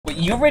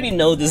You already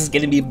know this is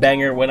gonna be a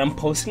banger when I'm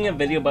posting a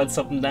video about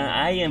something that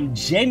I am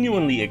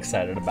genuinely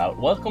excited about.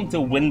 Welcome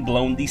to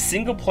Windblown, the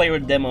single player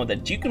demo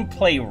that you can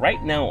play right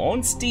now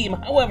on Steam.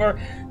 However,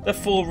 the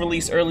full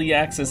release early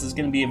access is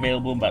gonna be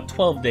available in about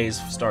 12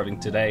 days starting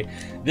today.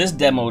 This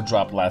demo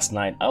dropped last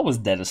night. I was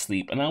dead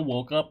asleep and I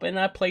woke up and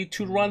I played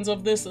 2 runs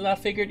of this and I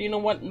figured, you know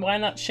what, why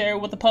not share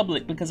it with the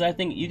public, because I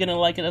think you're gonna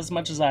like it as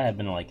much as I have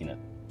been liking it.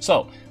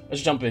 So,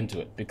 let's jump into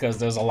it, because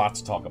there's a lot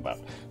to talk about.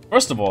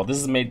 First of all, this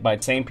is made by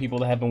the same people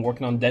that have been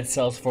working on Dead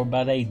Cells for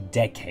about a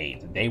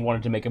decade. They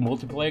wanted to make a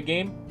multiplayer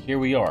game. Here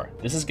we are.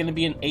 This is going to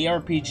be an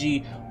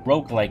ARPG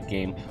roguelike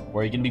game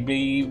where you're going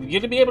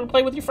to be able to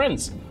play with your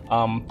friends.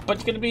 But you're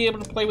going to be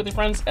able to play with your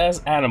friends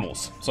as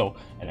animals. So,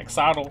 an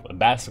axolotl, a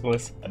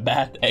basilisk, a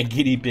bat, a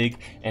guinea pig,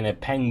 and a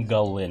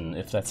pangolin,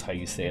 if that's how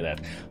you say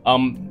that.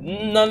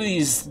 None of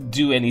these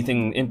do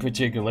anything in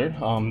particular.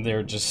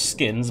 They're just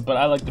skins, but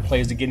I like to play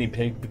as a guinea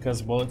pig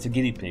because, well, it's a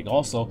guinea pig.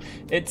 Also,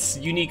 it's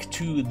unique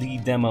to the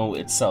demo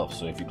itself.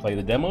 So if you play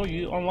the demo,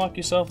 you unlock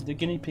yourself the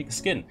guinea pig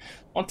skin.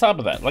 On top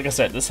of that, like I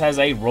said, this has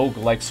a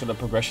roguelike sort of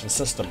progression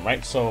system,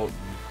 right? So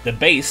the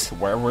base,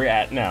 where we're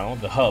at now,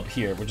 the hub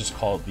here, which is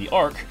called the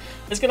Ark,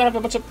 is going to have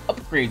a bunch of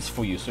upgrades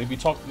for you. So if you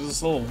talk to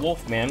this little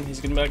wolf man, he's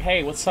going to be like,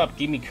 hey, what's up?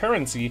 Give me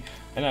currency,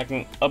 and I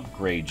can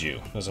upgrade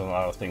you. There's a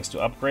lot of things to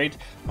upgrade.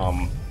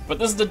 But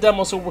this is the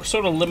demo, so we're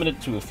sort of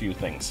limited to a few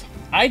things.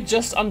 I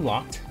just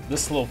unlocked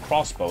this little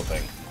crossbow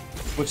thing,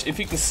 which, if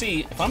you can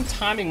see, if I'm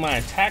timing my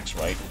attacks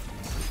right,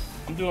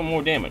 I'm doing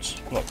more damage.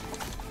 Look.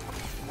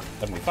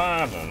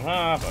 75,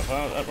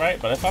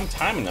 right? But if I'm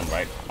timing them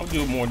right, I'm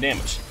doing more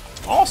damage.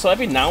 Also,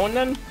 every now and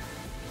then,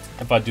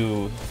 if I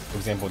do, for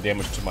example,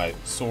 damage to my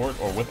sword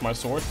or with my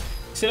sword,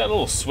 see that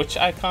little switch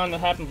icon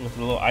that happens with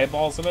the little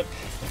eyeballs in it?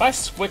 If I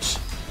switch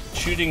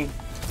shooting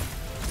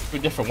to a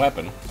different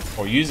weapon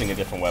or using a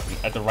different weapon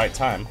at the right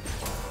time,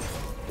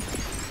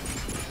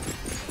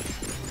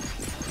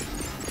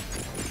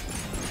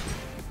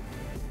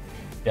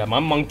 yeah, my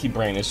monkey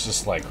brain is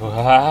just like,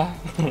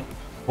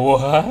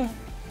 what?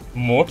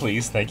 More,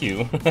 please. Thank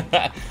you.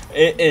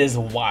 It is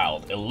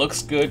wild. It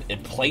looks good.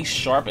 It plays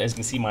sharp. As you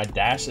can see, my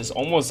dash is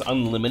almost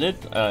unlimited.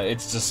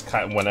 It's just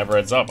kind of whenever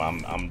it's up,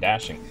 I'm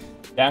dashing.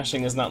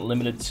 Dashing is not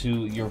limited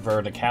to your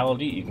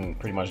verticality. You can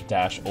pretty much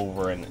dash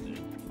over and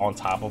on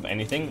top of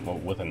anything, well,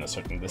 within a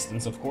certain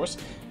distance, of course.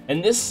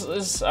 And this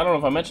is, I don't know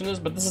if I mentioned this,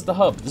 but this is the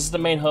hub. This is the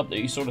main hub that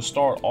you sort of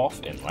start off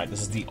in, right?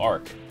 This is the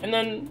Ark. And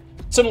then,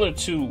 similar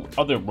to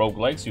other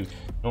roguelikes, you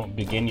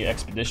begin your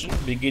expedition,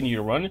 begin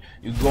your run,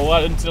 you go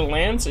out into the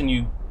lands and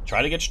you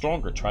try to get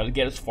stronger, try to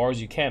get as far as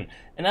you can.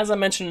 And as I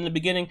mentioned in the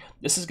beginning,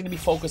 this is going to be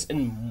focused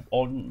on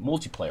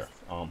multiplayer.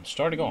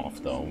 Starting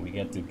off though, we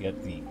get to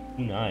get the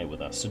kunai with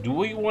us. So do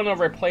we want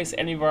to replace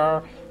any of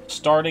our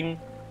starting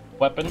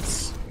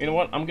weapons? You know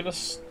what? I'm gonna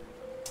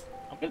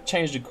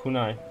change the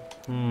kunai.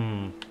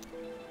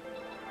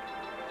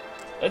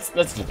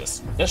 Let's do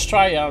this. Let's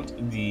try out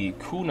the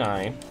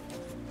kunai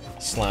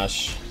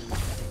slash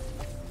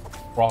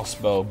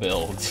crossbow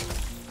build. So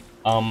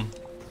I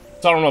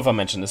don't know if I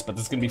mentioned this, but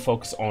this is going to be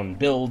focused on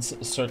builds,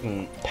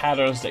 certain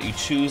patterns that you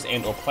choose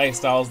and or play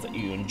styles that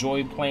you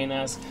enjoy playing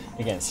as.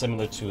 Again,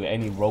 similar to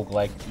any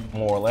roguelike,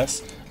 more or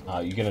less.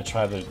 You're going to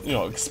try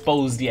to,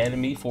 expose the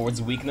enemy for its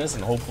weakness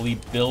and hopefully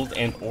build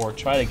and or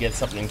try to get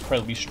something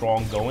incredibly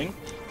strong going.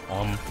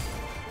 And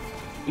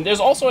there's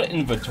also an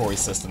inventory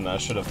system that I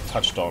should have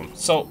touched on.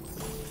 So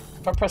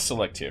if I press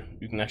select here,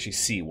 you can actually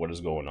see what is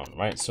going on,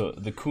 right? So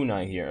the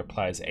kunai here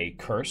applies a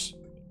curse,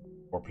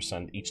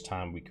 4% each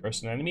time we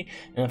curse an enemy.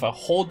 And if I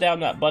hold down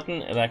that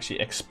button, it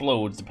actually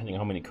explodes depending on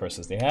how many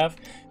curses they have.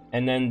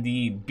 And then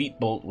the beat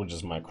bolt, which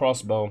is my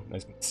crossbow,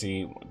 as you can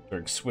see,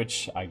 during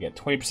switch, I get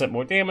 20%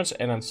 more damage,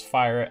 and on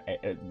fire,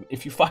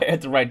 if you fire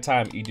at the right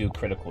time, you do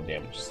critical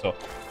damage. So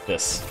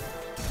this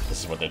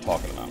is what they're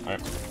talking about,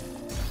 right?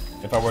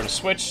 If I were to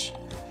switch,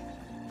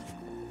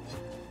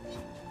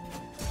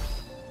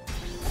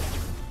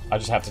 I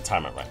just have to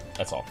time it right,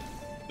 that's all.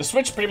 The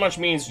switch pretty much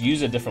means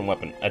use a different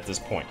weapon at this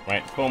point,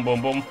 right? Boom,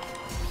 boom, boom.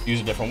 Use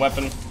a different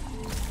weapon.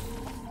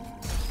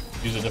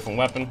 Use a different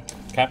weapon.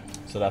 Okay,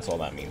 so that's all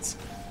that means.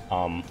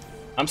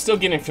 I'm still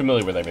getting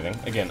familiar with everything.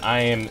 Again,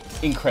 I am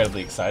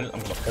incredibly excited. I'm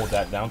going to hold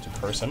that down to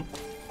curse him.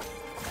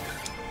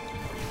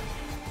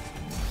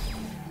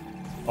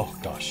 Oh,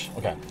 gosh.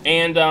 Okay.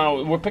 And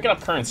we're picking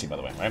up currency, by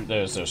the way, right?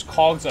 There's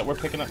cogs that we're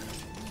picking up.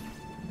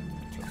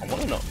 I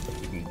want to know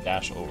if we can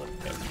dash over.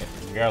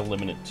 Okay. We are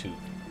limited to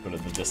sort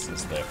of the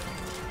distance there.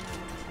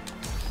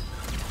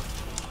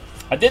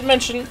 I did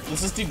mention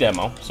this is the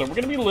demo, so we're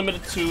going to be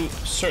limited to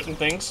certain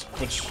things,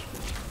 which is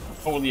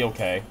totally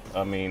okay.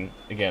 I mean,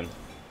 again,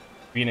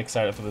 being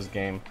excited for this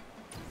game.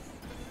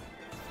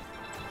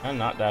 Can I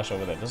not dash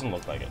over there? Doesn't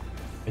look like it.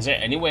 Is there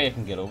any way I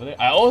can get over there?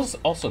 I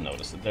also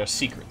noticed that there are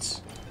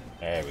secrets.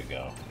 There we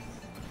go.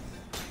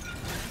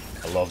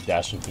 I love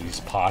dashing through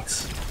these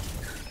pots.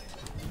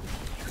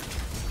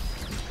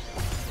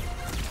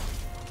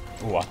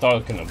 Ooh, I thought I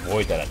could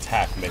avoid that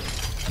attack, maybe.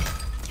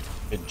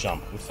 Good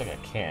jump. Looks like I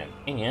can.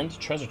 And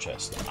treasure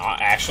chest.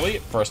 Actually,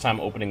 first time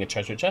opening a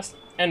treasure chest.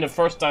 And the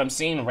first time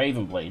seeing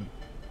Raven Blade.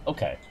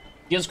 Okay.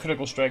 Gives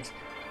critical strikes.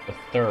 The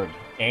third.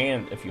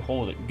 And if you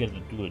hold it, you get to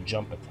do a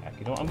jump attack.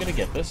 You know what? I'm gonna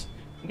get this.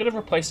 I'm gonna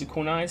replace the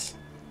kunais.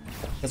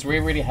 Because we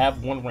already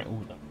have one right.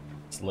 Ooh,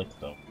 it's licked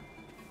though.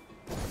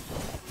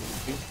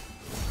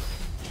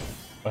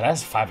 Oh,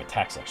 that's 5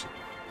 attacks actually.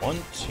 1,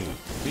 2,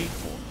 3,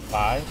 4,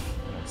 5.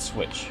 And then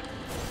switch.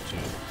 2,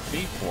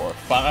 3, 4,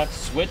 5.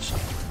 Switch.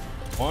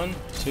 1,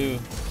 2,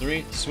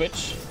 3.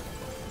 Switch.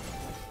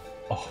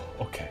 Oh,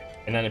 okay.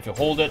 And then if you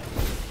hold it,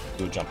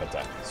 do a jump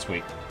attack.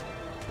 Sweet.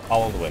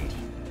 Follow the wind.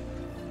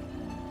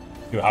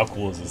 Dude, how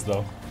cool is this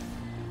though?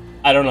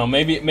 I don't know.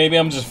 Maybe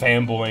I'm just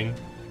fanboying.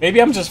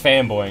 Maybe I'm just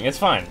fanboying. It's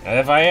fine. And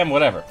if I am,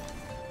 whatever.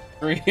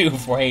 Screw you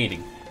for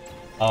hating.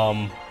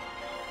 So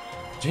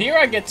here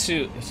I get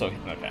to So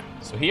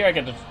here I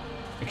get to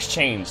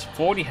exchange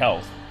 40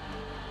 health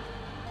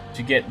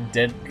to get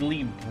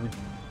deadly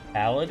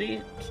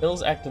brutality.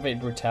 Kills activate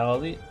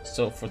brutality.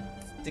 So for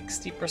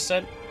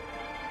 60%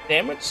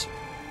 damage,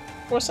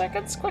 4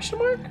 seconds? Question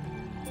mark.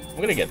 I'm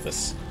gonna get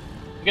this.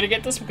 I'm gonna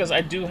get this because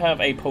I do have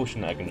a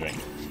potion I can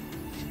drink.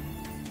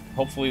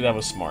 Hopefully that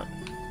was smart.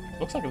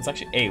 Looks like it's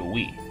actually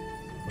AoE,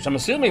 which I'm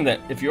assuming that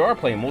if you are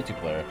playing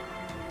multiplayer.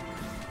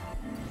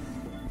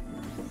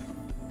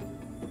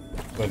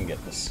 Go ahead and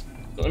get this.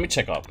 So let me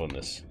check up on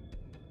this.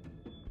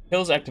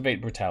 Kills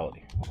activate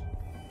brutality.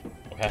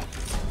 Okay.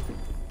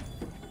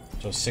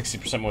 So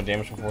 60% more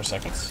damage for 4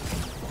 seconds.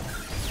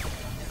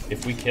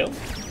 If we kill.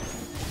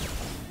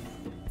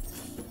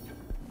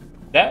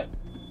 That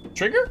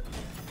trigger?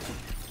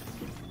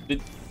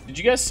 Did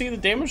you guys see the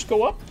damage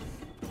go up?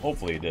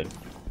 Hopefully it did.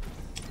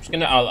 I'm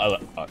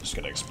just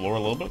gonna explore a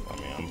little bit. I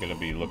mean, I'm gonna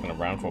be looking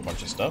around for a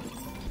bunch of stuff.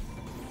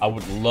 I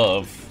would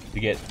love to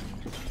get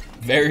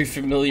very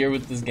familiar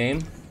with this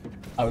game.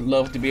 I would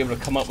love to be able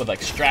to come up with like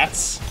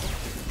strats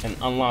and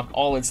unlock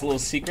all its little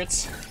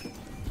secrets.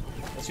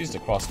 Let's use the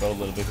crossbow a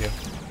little bit here.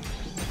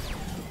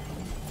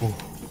 Ooh.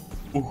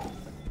 Ooh.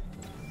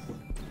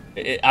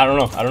 I don't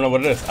know. I don't know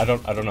what it is. I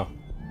don't know.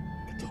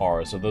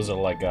 Guitars. So those are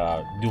like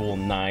dual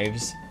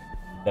knives.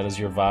 That is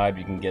your vibe.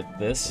 You can get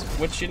this.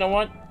 Which, you know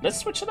what? Let's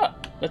switch it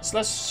up.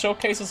 Let's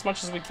showcase as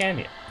much as we can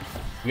here.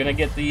 We're gonna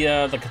get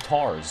the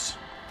guitars.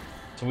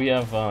 So we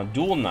have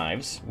dual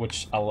knives,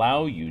 which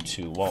allow you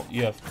to, well,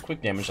 you have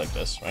quick damage like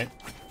this, right?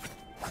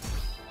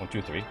 1,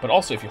 2, 3. But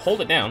also, if you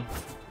hold it down,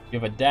 you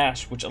have a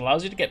dash, which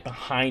allows you to get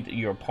behind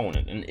your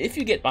opponent. And if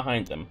you get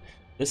behind them,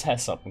 this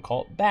has something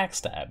called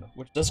backstab,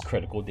 which does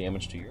critical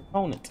damage to your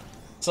opponent.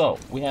 So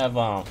we have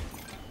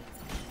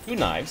 2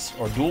 knives,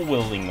 or dual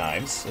wielding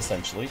knives,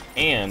 essentially,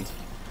 and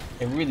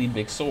a really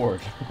big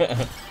sword.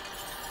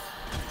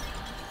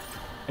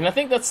 And I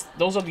think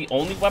those are the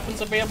only weapons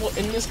available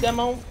in this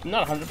demo. I'm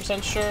not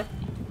 100% sure.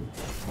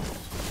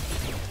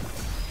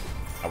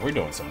 Oh, we're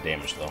doing some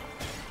damage though.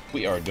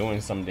 We are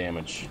doing some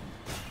damage.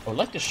 I would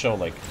like to show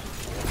like,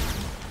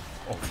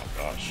 oh my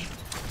gosh.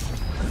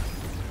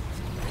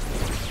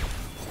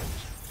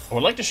 I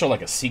would like to show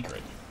like a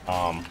secret.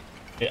 I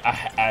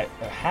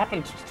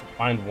happened to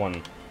find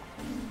one.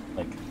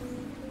 Like,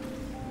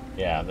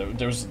 yeah,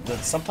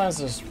 sometimes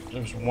there's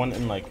one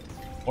in like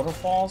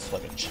waterfalls,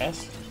 like a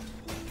chest.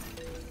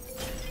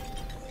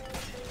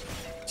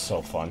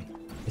 So fun.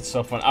 It's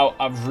so fun.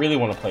 I really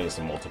want to play this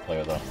in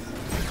multiplayer though.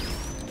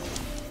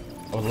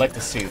 I would like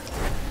to see.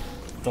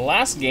 The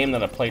last game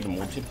that I played in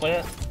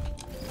multiplayer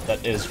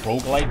that is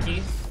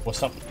roguelike-y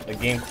was a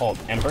game called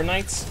Ember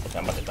Knights. Okay,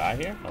 I'm about to die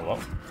here. Oh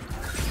well.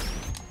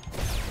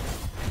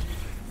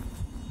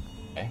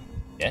 Okay.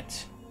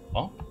 Get.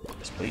 Oh,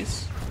 yes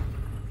please.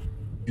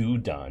 Do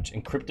dodge.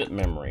 Encrypted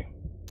memory.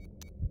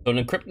 So an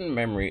encrypted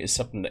memory is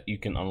something that you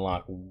can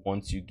unlock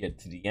once you get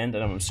to the end,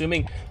 and I'm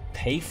assuming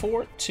pay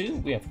for it too.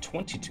 We have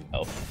 22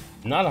 health.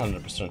 Not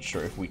 100%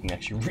 sure if we can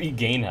actually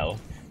regain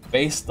health.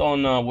 Based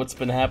on what's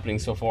been happening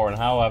so far and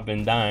how I've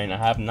been dying, I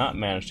have not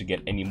managed to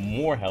get any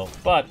more health,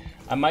 but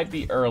I might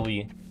be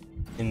early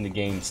in the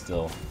game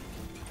still.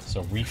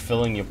 So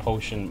refilling your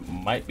potion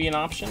might be an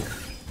option.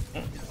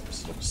 Yeah,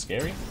 this looks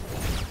scary.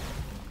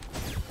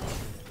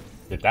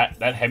 Dude,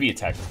 that heavy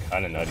attack is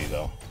kind of nutty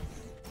though.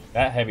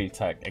 That heavy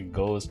attack, it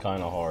goes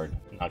kind of hard,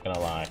 not gonna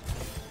lie.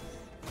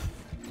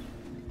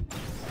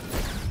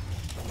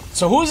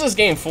 So who is this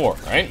game for,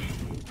 right?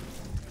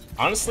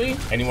 Honestly,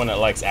 anyone that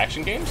likes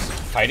action games,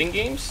 fighting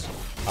games,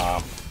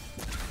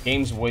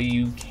 games where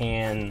you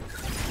can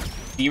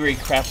theory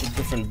craft with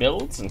different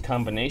builds and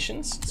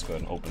combinations. Let's go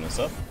ahead and open this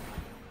up.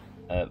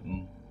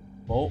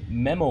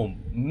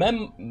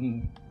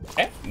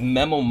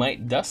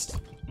 Memomite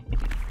dust.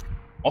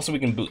 Also, we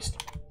can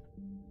boost.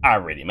 I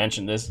already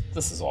mentioned this.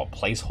 This is all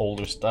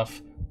placeholder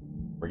stuff.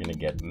 We're gonna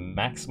get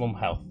maximum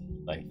health,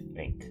 I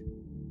think.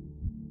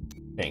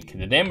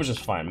 The damage is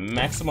fine.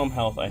 Maximum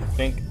health, I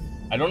think.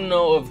 I don't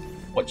know if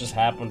what just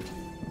happened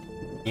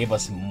gave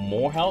us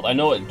more health. I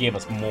know it gave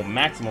us more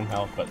maximum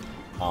health, but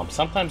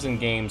sometimes in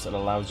games it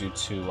allows you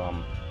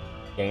to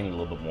gain a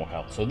little bit more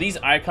health. So these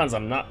icons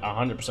I'm not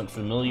 100%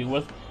 familiar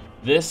with.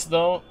 This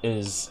though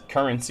is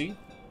currency.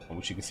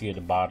 which you can see at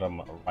the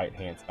bottom right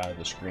hand side of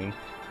the screen.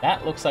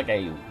 That looks like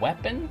a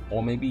weapon,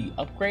 or maybe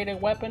upgrade a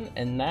weapon,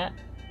 and that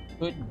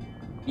could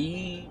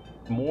be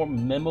more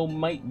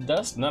Memomite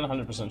dust. Not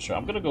 100% sure.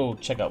 I'm gonna go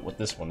check out what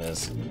this one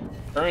is.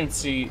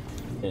 Currency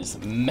is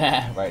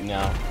meh right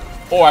now,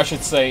 or I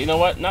should say, you know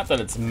what? Not that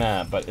it's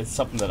meh, but it's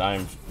something that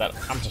I'm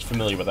just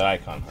familiar with that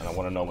icon, and I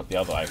want to know what the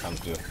other icons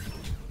do.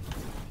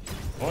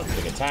 Well,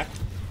 big attack.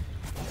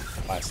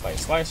 Slice,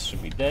 slice, slice.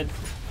 Should be dead.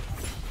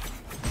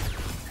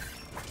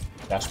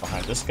 Dash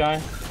behind this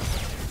guy.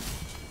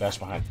 Dash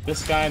behind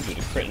this guy. Do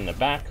the crit in the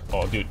back.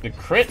 Oh, dude, the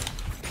crit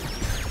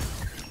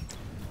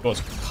goes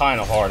kind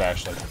of hard,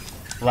 actually.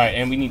 Right,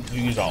 and we need to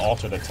use our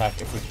altered attack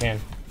if we can.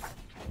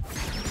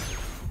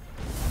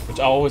 Which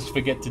I always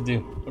forget to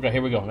do. Okay,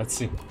 here we go. Let's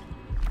see.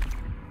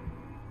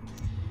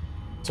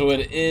 So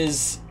it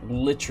is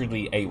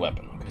literally a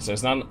weapon. Okay, so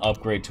it's not an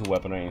upgrade to a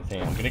weapon or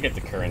anything. I'm gonna get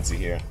the currency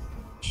here.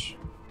 Which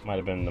might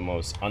have been the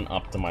most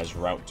unoptimized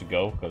route to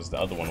go, because the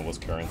other one was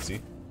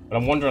currency. But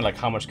I'm wondering, like,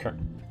 how much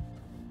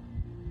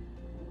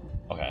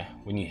Okay,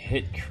 when you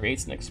hit,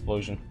 creates an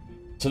explosion.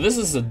 So this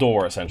is the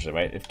door, essentially,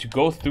 right? If to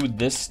go through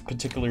this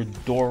particular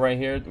door right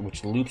here,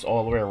 which loops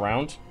all the way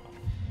around,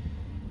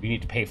 you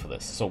need to pay for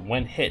this. So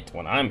when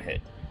I'm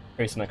hit,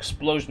 creates an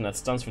explosion that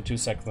stuns for 2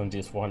 seconds and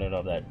deals 400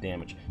 of that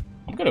damage.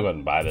 I'm gonna go ahead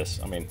and buy this.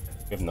 I mean,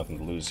 we have nothing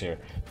to lose here.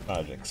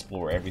 Try to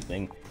explore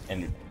everything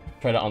and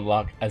try to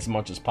unlock as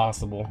much as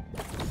possible.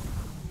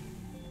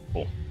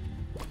 Cool.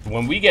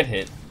 When we get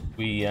hit,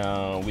 we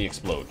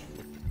explode.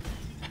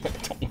 I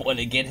don't want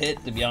to get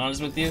hit, to be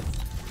honest with you.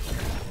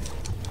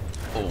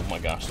 Oh my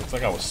gosh, looks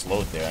like I was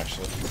slowed there,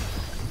 actually.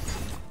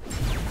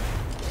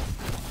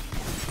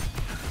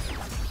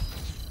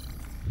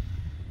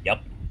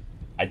 Yep,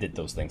 I did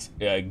those things.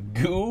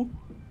 Goo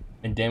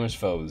and damage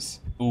foes.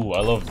 Ooh,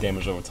 I love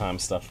damage over time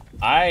stuff.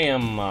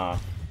 I'm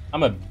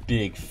a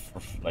big,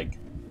 like,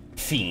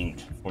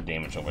 fiend for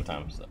damage over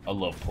time. I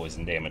love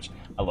poison damage.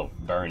 I love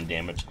burn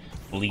damage,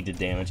 bleeded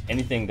damage.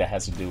 Anything that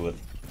has to do with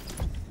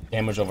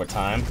damage over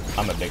time,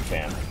 I'm a big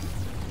fan.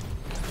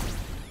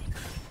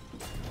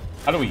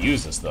 How do we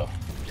use this, though?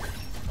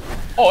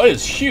 Oh, it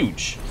is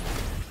huge!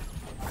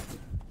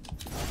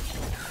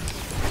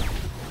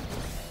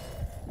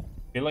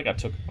 I feel like I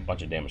took a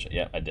bunch of damage.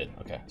 Yeah, I did.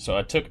 Okay, so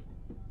I took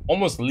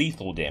almost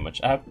lethal damage.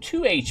 I have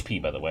 2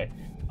 HP, by the way.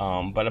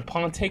 But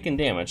upon taking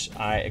damage,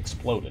 I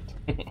exploded.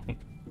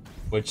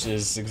 Which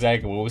is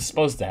exactly what was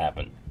supposed to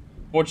happen.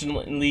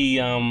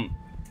 Fortunately, I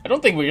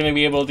don't think we're going to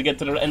be able to get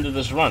to the end of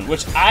this run,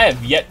 which I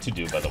have yet to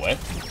do, by the way.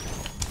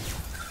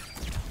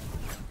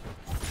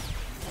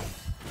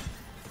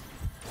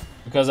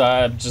 Because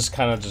I'm just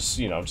kind of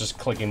you know, just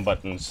clicking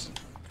buttons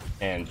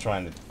and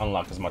trying to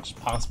unlock as much as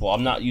possible.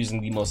 I'm not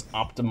using the most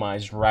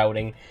optimized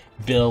routing,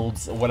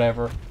 builds, or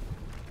whatever,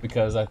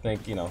 because I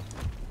think, you know,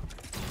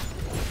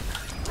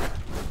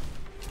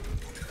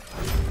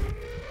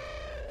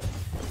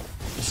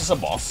 this is a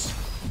boss.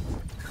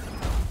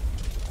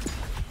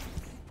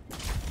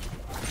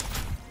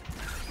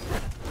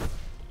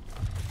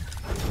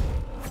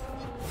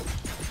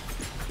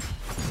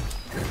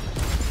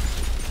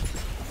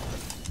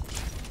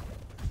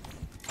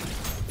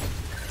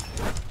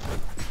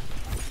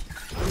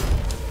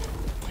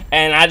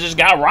 And I just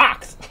got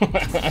rocked.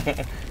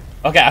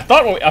 Okay, I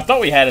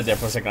thought we had it there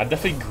for a second. I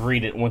definitely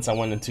greeted it once I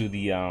went into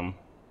the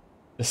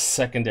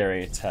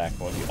secondary attack,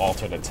 or the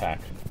altered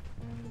attack.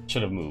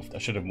 Should have moved. I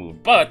should have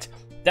moved. But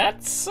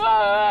that's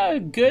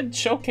a good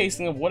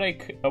showcasing of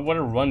what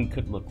a run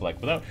could look like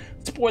without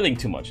spoiling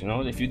too much. You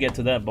know, if you get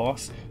to that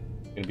boss,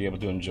 you're gonna be able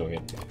to enjoy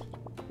it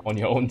on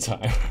your own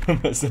time.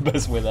 That's the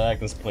best way that I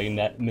can explain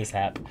that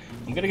mishap.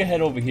 I'm gonna head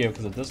over here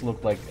because it does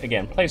look like,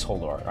 again,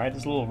 placeholder art, right?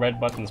 This little red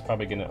button is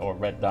probably gonna, or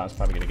red dot is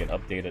probably gonna get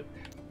updated.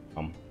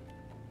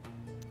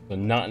 So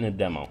not in the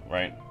demo,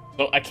 right?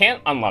 So I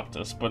can't unlock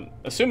this, but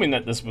assuming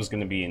that this was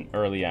gonna be in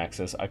early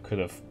access, I could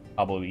have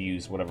probably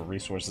used whatever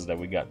resources that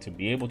we got to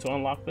be able to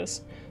unlock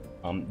this.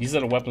 These are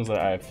the weapons that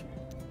I've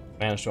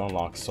managed to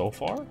unlock so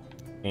far,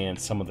 and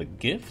some of the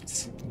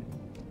gifts.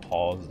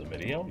 Pause the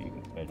video. You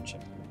can go ahead and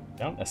check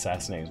down.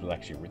 Assassinating was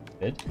actually really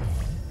good.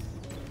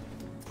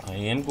 I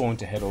am going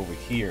to head over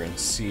here and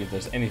see if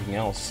there's anything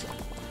else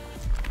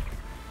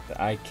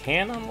that I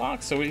can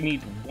unlock. So we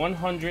need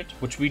 100,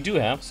 which we do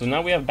have. So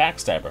now we have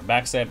Backstabber.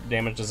 Backstab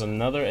damage is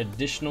another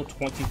additional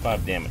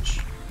 25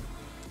 damage.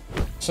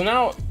 So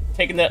now,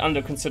 taking that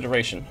under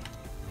consideration,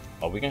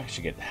 oh, we can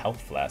actually get health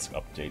flask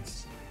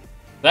updates.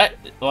 That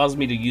allows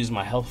me to use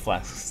my health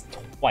flasks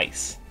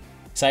twice.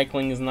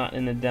 Cycling is not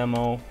in the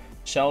demo.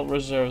 Shell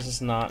reserves is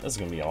not. There's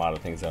going to be a lot of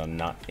things that are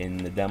not in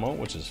the demo,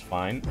 which is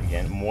fine.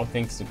 Again, more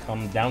things to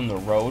come down the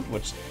road,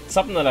 which is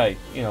something that I,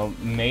 you know,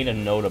 made a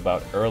note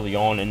about early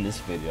on in this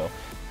video.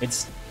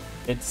 It's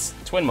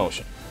twin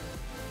motion,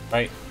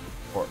 right?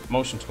 Or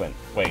motion twin.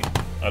 Wait,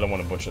 I don't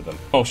want to butcher them.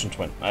 Motion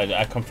twin.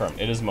 I confirm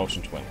it is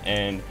motion twin,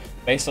 and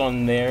based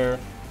on their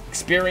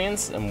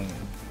experience and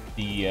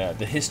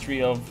the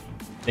history of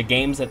the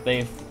games that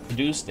they've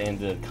produced and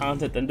the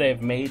content that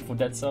they've made for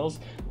Dead Cells,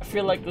 I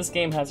feel like this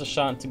game has a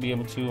shot to be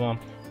able to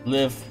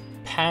live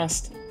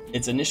past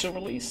its initial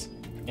release,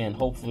 and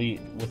hopefully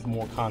with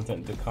more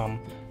content to come.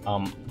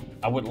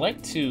 I would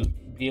like to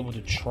be able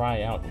to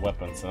try out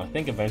weapons, and I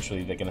think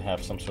eventually they're gonna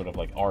have some sort of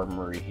like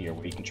armory here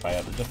where you can try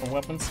out the different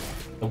weapons.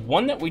 The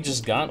one that we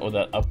just got, or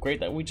that upgrade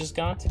that we just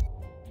got,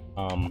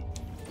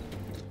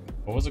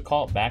 what was it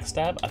called?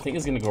 Backstab? I think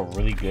it's gonna go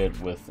really good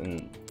with,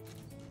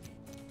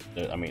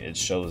 I mean, it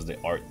shows the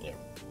art there.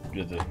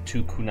 The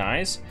 2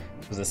 kunais,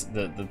 because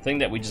the thing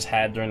that we just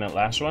had during that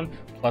last one,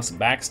 plus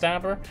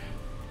Backstabber,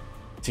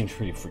 seems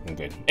pretty freaking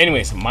good.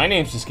 Anyways, my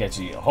name's just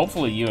Sketchy.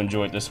 Hopefully you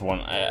enjoyed this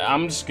one.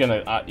 I'm just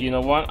gonna, you know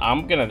what?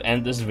 I'm gonna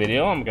end this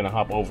video. I'm gonna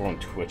hop over on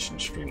Twitch and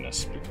stream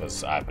this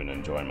because I've been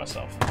enjoying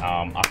myself.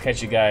 I'll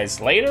catch you guys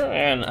later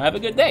and have a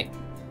good day.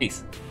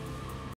 Peace.